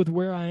happy with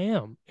where I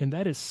am. And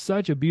that is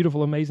such a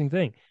beautiful, amazing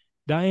thing.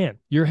 Diane,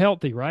 you're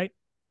healthy, right?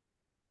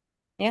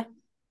 Yeah.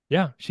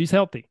 Yeah, she's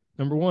healthy.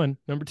 Number one.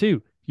 Number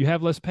two, you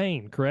have less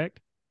pain, correct?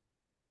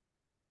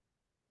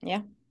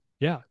 Yeah.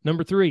 Yeah.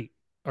 Number three,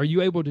 are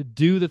you able to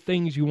do the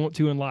things you want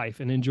to in life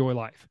and enjoy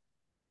life?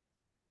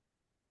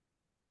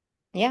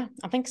 Yeah,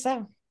 I think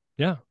so.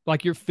 Yeah.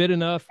 Like you're fit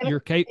enough, you're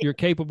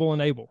capable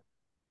and able.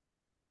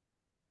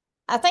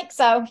 I think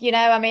so.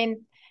 I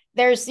mean,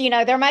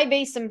 there may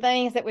be some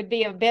things that would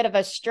be a bit of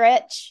a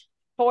stretch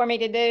for me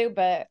to do,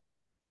 but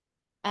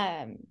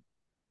I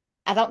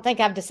don't think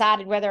I've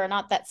decided whether or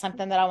not that's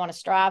something that I want to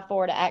strive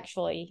for, to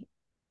actually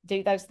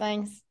do those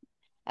things.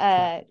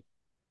 And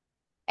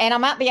I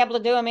might be able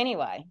to do them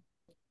anyway,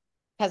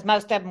 because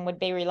most of them would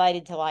be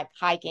related to like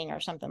hiking or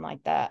something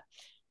like that.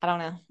 I don't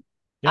know.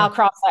 Yeah. I'll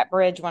cross that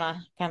bridge when I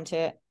come to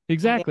it.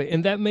 Exactly.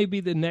 And that may be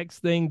the next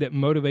thing that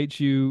motivates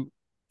you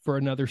for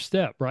another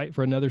step, right?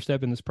 For another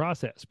step in this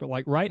process. But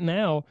like right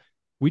now,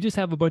 we just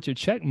have a bunch of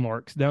check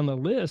marks down the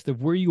list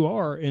of where you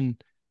are,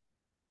 and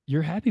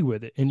you're happy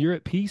with it, and you're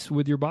at peace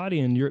with your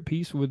body, and you're at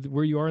peace with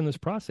where you are in this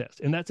process.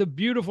 And that's a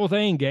beautiful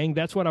thing, gang.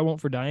 That's what I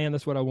want for Diane.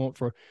 That's what I want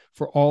for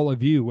all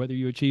of you, whether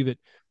you achieve it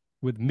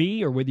with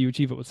me or whether you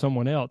achieve it with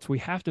someone else. We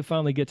have to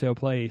finally get to a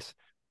place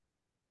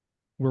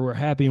where we're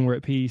happy and we're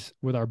at peace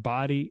with our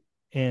body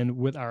and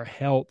with our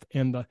health,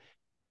 and the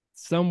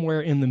somewhere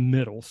in the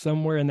middle,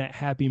 somewhere in that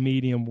happy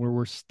medium where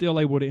we're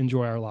still able to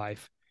enjoy our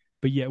life,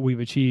 but yet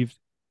we've achieved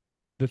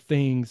the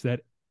things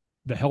that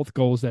the health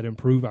goals that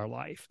improve our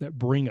life, that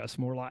bring us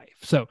more life.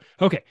 So,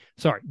 okay,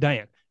 sorry,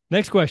 Diane.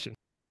 Next question.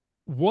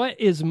 What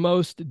is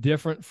most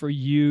different for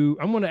you?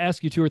 I'm going to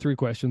ask you 2 or 3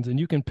 questions, and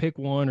you can pick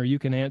one or you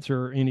can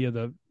answer any of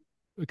the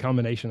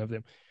combination of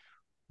them.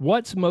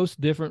 What's most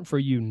different for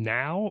you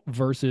now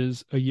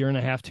versus a year and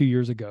a half, 2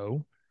 years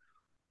ago?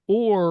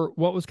 Or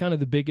what was kind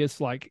of the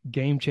biggest like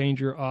game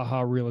changer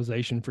aha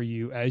realization for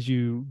you as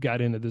you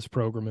got into this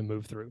program and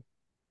moved through?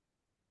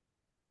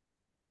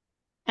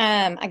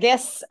 I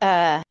guess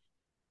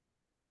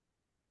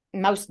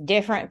most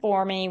different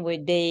for me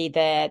would be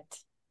that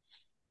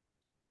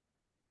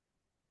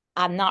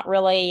I'm not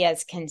really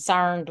as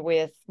concerned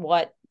with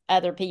what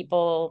other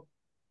people.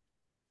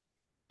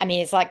 I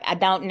mean, it's like I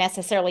don't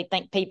necessarily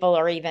think people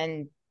are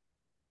even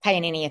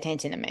paying any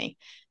attention to me.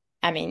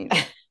 I mean,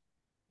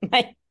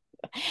 I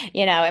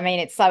mean,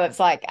 it's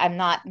like I'm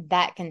not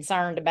that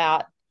concerned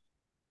about,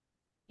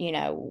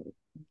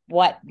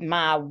 what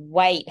my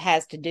weight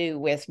has to do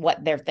with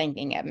what they're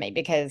thinking of me,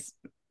 because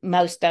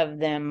most of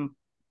them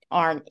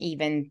aren't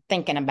even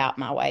thinking about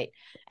my weight.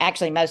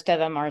 Actually, most of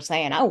them are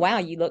saying, "Oh, wow,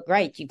 you look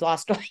great. You've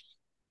lost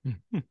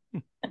weight."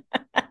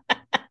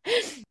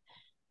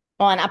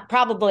 Well, and I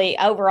probably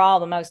overall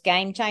the most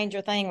game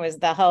changer thing was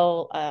the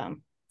whole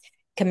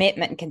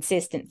commitment and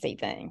consistency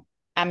thing.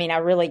 I mean, I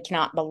really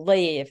cannot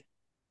believe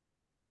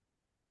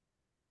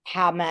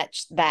how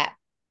much that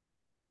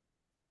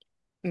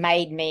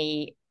made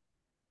me.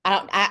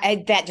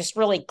 That just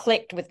really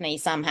clicked with me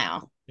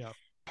somehow. Yeah.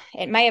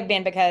 It may have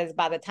been because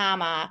by the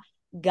time I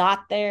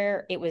got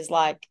there, it was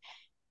like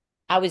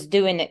I was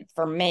doing it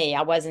for me.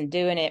 I wasn't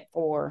doing it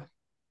for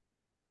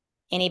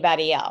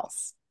anybody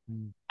else.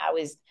 I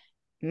was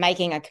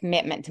making a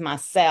commitment to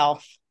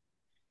myself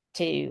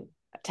to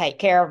take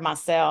care of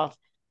myself,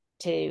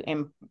 to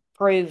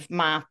improve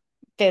my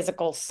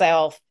physical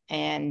self.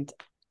 And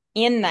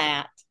in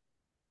that,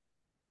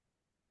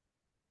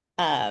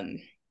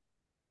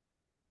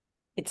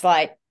 it's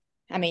like,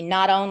 I mean,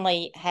 not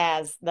only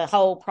has the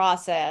whole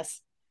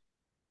process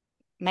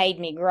made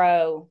me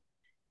grow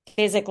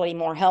physically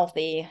more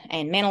healthy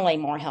and mentally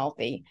more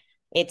healthy,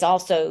 it's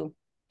also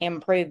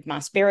improved my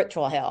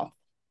spiritual health.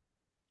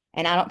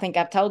 And I don't think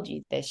I've told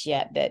you this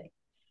yet, but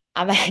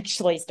I've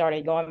actually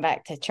started going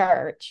back to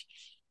church.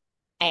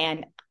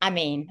 And I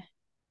mean,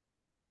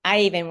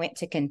 I even went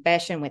to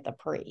confession with a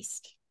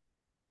priest.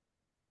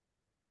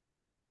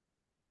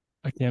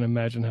 I can't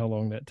imagine how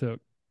long that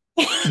took.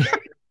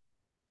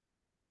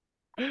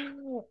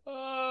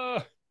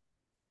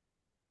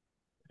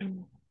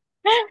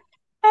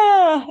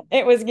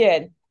 It was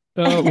good.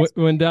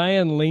 When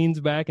Diane leans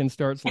back and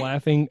starts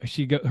laughing,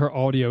 her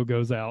audio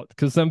goes out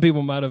because some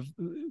people might have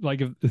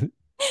like if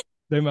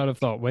they might have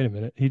thought, wait a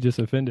minute, he just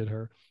offended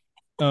her.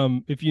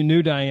 If you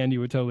knew Diane,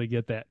 you would totally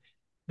get that.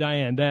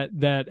 Diane,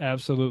 that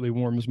absolutely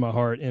warms my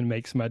heart and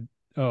makes my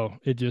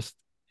it just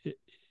it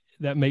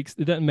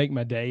doesn't make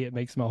my day, it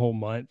makes my whole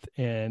month,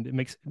 and it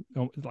makes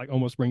like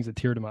almost brings a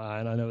tear to my eye.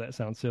 And I know that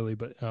sounds silly,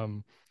 but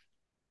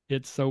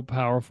it's so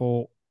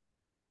powerful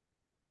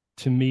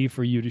to me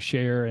for you to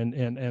share,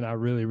 and I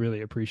really, really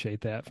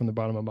appreciate that from the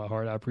bottom of my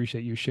heart. I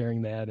appreciate you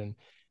sharing that. And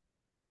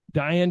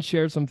Diane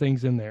shared some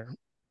things in there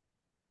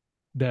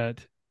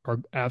that are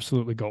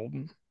absolutely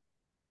golden.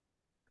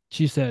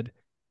 She said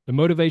the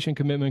motivation,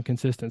 commitment,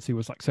 consistency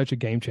was like such a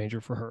game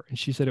changer for her. And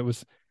she said it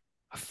was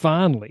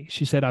finally,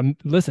 she said,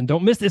 listen,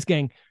 don't miss this,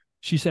 gang.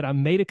 She said, I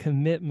made a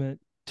commitment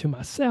to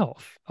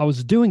myself. I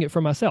was doing it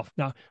for myself.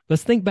 Now,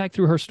 let's think back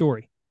through her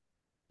story.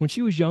 When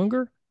she was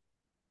younger,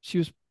 she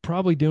was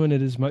probably doing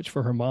it as much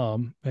for her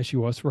mom as she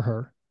was for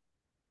her.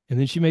 And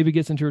then she maybe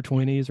gets into her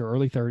 20s or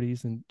early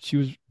 30s, and she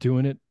was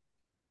doing it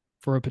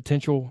for a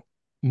potential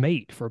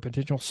mate, for a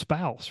potential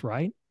spouse,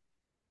 right?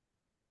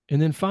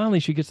 And then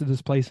finally she gets to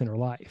this place in her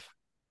life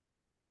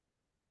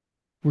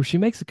where she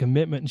makes a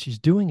commitment and she's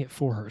doing it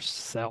for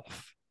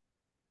herself.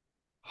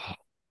 Oh,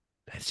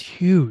 that's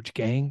huge,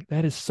 gang.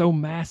 That is so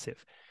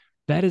massive.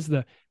 That is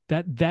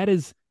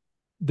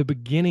the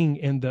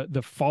beginning and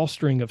the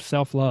fostering of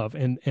self-love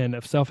and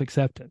of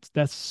self-acceptance.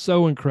 That's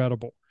so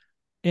incredible.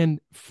 And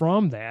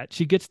from that,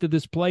 she gets to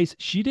this place.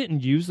 She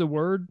didn't use the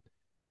word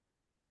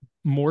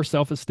more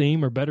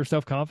self-esteem or better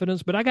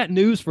self-confidence, but I got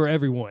news for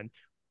everyone.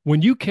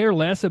 When you care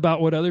less about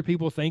what other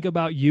people think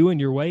about you and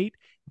your weight,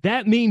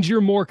 that means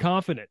you're more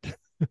confident.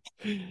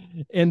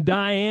 And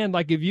Diane,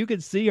 like if you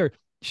could see her,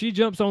 she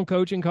jumps on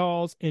coaching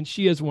calls and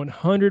she is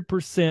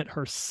 100%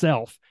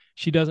 herself.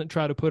 She doesn't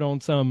try to put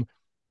on some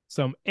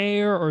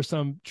air or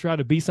try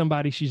to be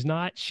somebody she's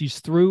not.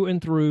 She's through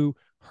and through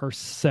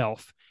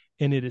herself.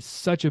 And it is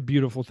such a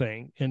beautiful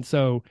thing. And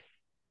so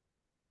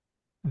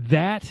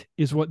that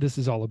is what this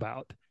is all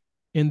about.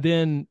 And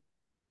then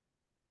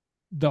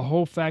the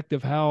whole fact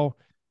of how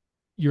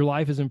your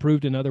life has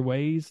improved in other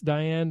ways,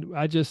 Diane,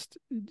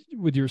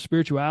 with your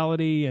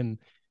spirituality and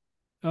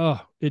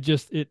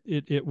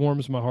it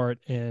warms my heart.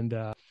 And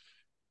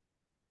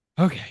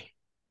okay,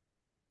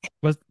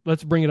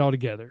 let's bring it all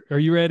together. Are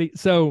you ready?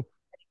 So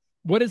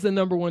what is the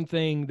number one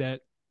thing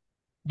that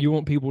you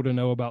want people to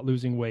know about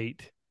losing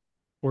weight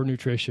or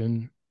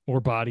nutrition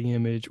or body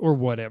image or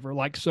whatever?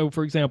 Like, so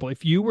for example,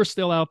 if you were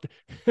still out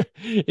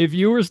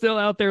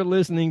there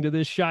listening to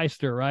this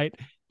shyster, right?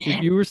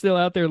 If you were still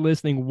out there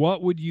listening,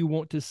 what would you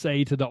want to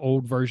say to the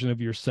old version of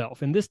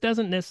yourself? And this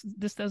doesn't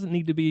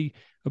need to be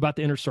about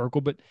the inner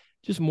circle, but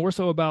just more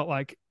so about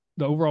like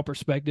the overall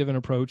perspective and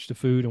approach to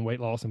food and weight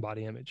loss and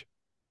body image.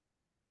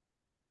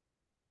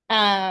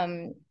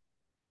 I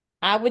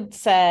would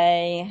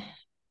say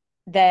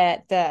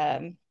that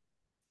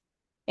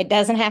it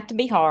doesn't have to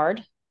be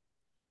hard,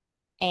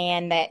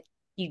 and that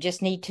you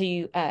just need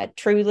to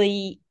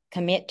truly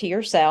commit to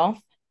yourself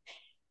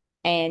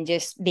and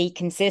just be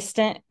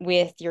consistent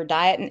with your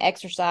diet and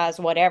exercise,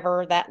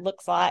 whatever that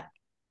looks like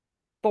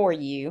for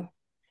you,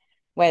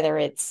 whether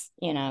it's,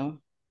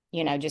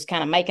 just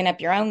kind of making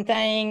up your own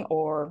thing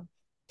or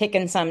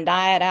picking some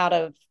diet out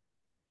of,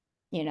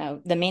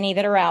 the many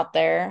that are out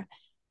there.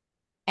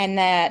 And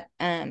that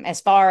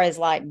as far as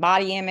like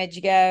body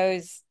image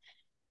goes,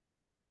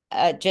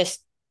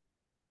 just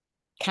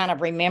kind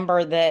of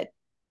remember that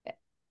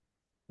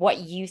what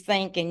you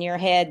think in your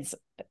head's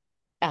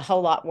a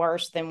whole lot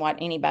worse than what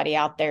anybody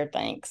out there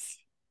thinks,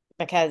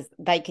 because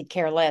they could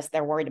care less.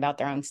 They're worried about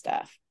their own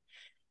stuff.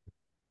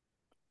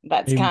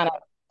 That's kind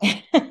of,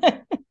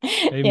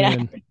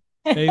 Amen.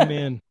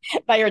 Amen.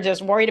 They are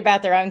just worried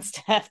about their own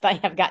stuff. They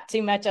have got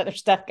too much other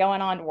stuff going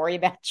on to worry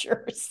about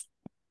yours.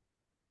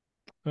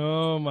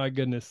 Oh my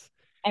goodness.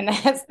 And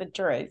that's the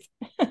truth.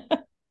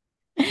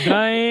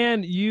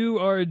 Diane, you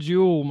are a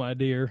jewel, my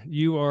dear.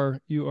 You are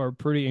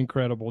pretty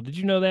incredible. Did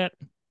you know that?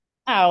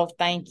 Oh,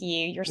 thank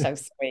you. You're so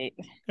sweet.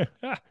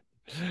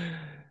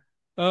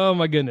 Oh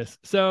my goodness.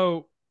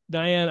 So,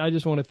 Diane, I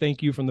just want to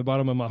thank you from the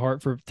bottom of my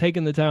heart for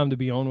taking the time to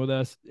be on with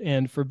us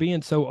and for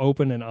being so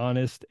open and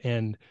honest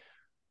and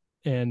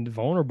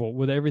vulnerable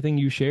with everything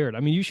you shared.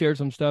 I mean, you shared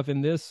some stuff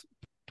in this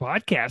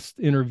podcast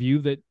interview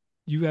that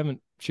you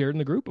haven't shared in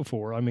the group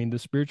before. I mean, the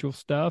spiritual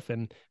stuff,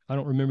 and I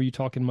don't remember you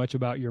talking much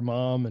about your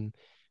mom and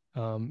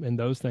and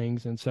those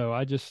things. And so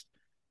I just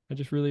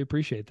really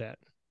appreciate that.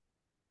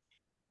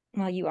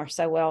 Well, you are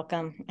so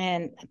welcome.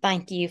 And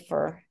thank you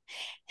for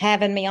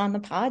having me on the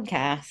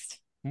podcast.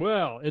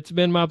 Well, it's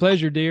been my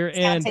pleasure, dear. It's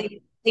and not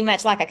too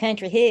much like a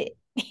country hit.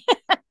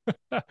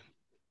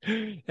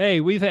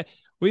 Hey,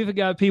 we've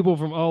got people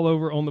from all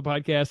over on the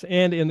podcast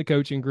and in the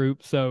coaching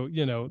group. So,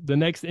 the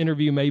next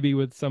interview may be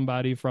with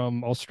somebody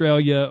from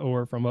Australia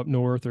or from up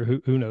north or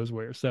who knows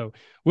where. So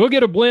we'll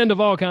get a blend of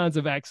all kinds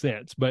of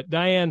accents. But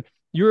Diane,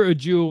 you're a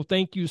jewel.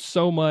 Thank you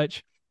so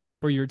much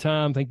for your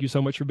time. Thank you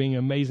so much for being an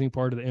amazing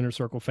part of the Inner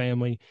Circle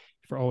family,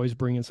 for always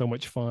bringing so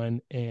much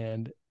fun.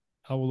 And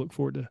I will look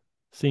forward to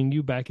seeing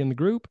you back in the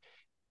group.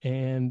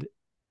 And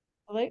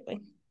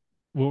Absolutely.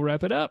 We'll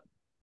wrap it up.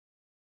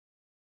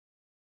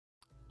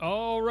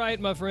 All right,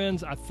 my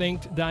friends, I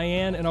thanked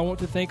Diane, and I want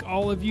to thank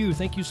all of you.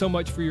 Thank you so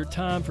much for your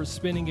time, for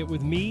spending it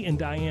with me and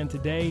Diane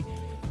today.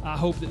 I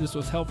hope that this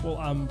was helpful.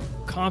 I'm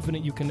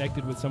confident you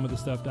connected with some of the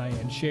stuff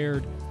Diane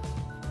shared.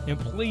 And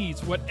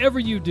please, whatever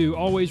you do,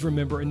 always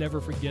remember and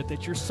never forget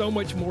that you're so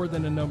much more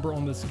than a number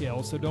on the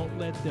scale. So don't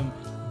let them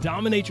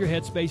dominate your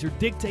headspace or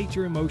dictate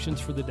your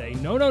emotions for the day.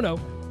 No.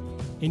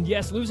 And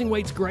yes, losing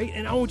weight's great,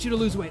 and I want you to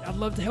lose weight. I'd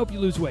love to help you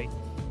lose weight.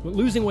 But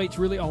losing weight's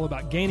really all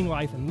about gaining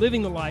life and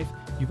living the life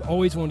you've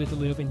always wanted to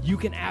live, and you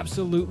can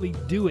absolutely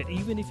do it,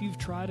 even if you've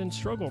tried and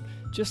struggled,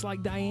 just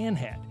like Diane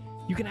had.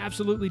 You can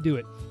absolutely do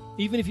it.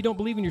 Even if you don't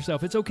believe in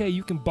yourself, it's okay.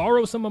 You can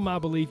borrow some of my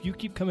belief. You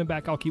keep coming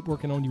back. I'll keep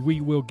working on you.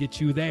 We will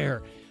get you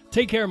there.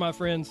 Take care, my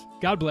friends.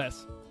 God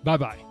bless.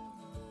 Bye-bye.